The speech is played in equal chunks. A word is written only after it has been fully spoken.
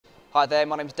Hi there,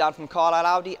 my name is Dan from Carlisle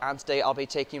Audi, and today I'll be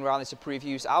taking you around this approved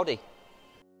used Audi.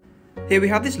 Here we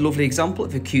have this lovely example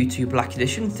of a Q2 Black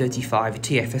Edition 35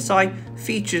 TFSI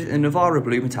featured in Navarro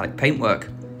blue metallic paintwork.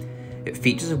 It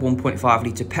features a 1.5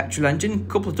 litre petrol engine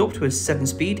coupled up to a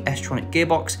 7-speed S-tronic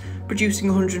gearbox producing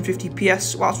 150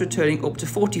 PS whilst returning up to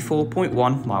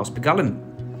 44.1 miles per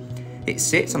gallon. It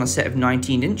sits on a set of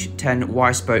 19-inch 10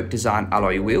 Y-spoke design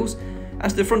alloy wheels, and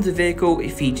to the front of the vehicle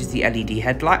it features the LED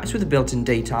headlights with the built-in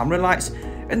daytime running lights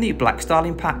and the black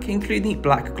styling pack including the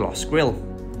black gloss grille.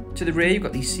 To the rear you've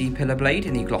got the C-pillar blade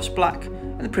in the gloss black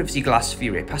and the privacy glass for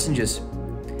your rear passengers.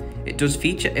 It does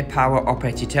feature a power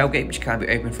operated tailgate which can be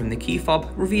opened from the key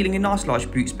fob, revealing a nice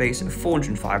large boot space of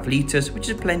 405 litres, which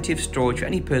is plenty of storage for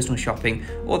any personal shopping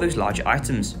or those larger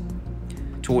items.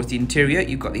 Towards the interior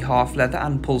you've got the half leather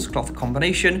and pulse cloth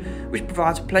combination which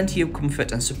provides plenty of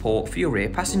comfort and support for your rear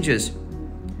passengers.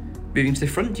 Moving to the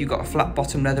front you've got a flat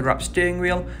bottom leather wrapped steering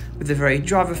wheel with a very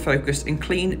driver focused and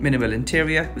clean minimal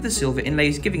interior with the silver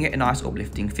inlays giving it a nice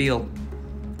uplifting feel.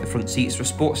 The front seats are a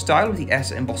sports style with the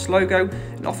S embossed logo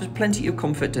and offers plenty of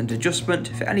comfort and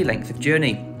adjustment for any length of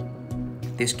journey.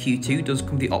 This Q2 does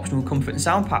come with the optional comfort and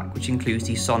sound pack which includes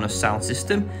the Sonos sound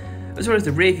system as well as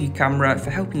the rear view camera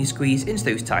for helping you squeeze into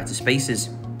those tighter spaces.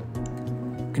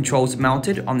 Controls are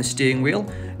mounted on the steering wheel.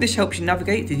 This helps you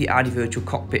navigate through the Audi virtual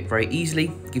cockpit very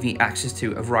easily, giving you access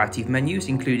to a variety of menus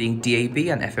including DAB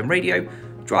and FM radio,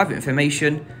 driver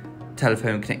information,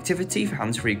 telephone connectivity for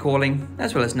hands-free calling,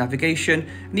 as well as navigation,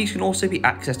 and these can also be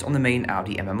accessed on the main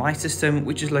Audi MMI system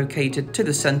which is located to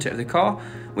the centre of the car,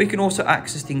 where you can also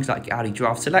access things like Audi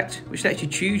Drive Select which lets you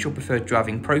choose your preferred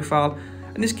driving profile,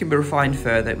 and this can be refined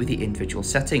further with the individual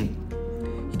setting.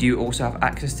 You do also have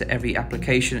access to every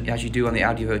application as you do on the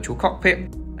Audi Virtual Cockpit,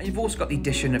 and you've also got the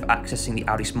addition of accessing the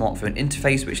Audi smartphone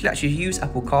interface which lets you use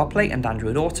Apple CarPlay and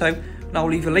Android Auto, and I'll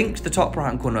leave a link to the top right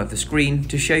hand corner of the screen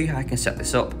to show you how you can set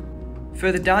this up.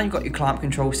 Further down you've got your climate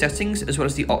control settings as well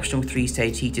as the optional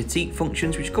 3-stage heated seat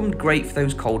functions which come great for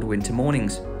those colder winter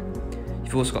mornings.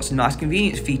 You've also got some nice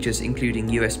convenience features including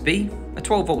USB, a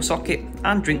 12-volt socket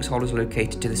and drinks holders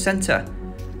located to the centre.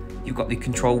 You've got the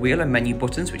control wheel and menu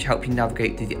buttons which help you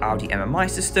navigate through the Audi MMI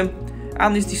system,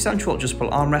 and there's the central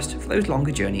adjustable armrest for those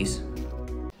longer journeys.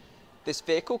 This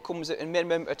vehicle comes at a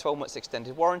minimum of 12 months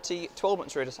extended warranty, 12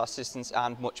 months roadside assistance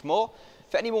and much more.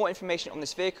 For any more information on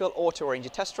this vehicle or to arrange a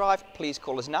test drive, please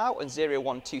call us now on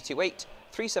 01228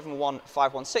 371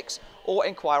 516 or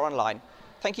inquire online.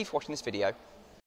 Thank you for watching this video.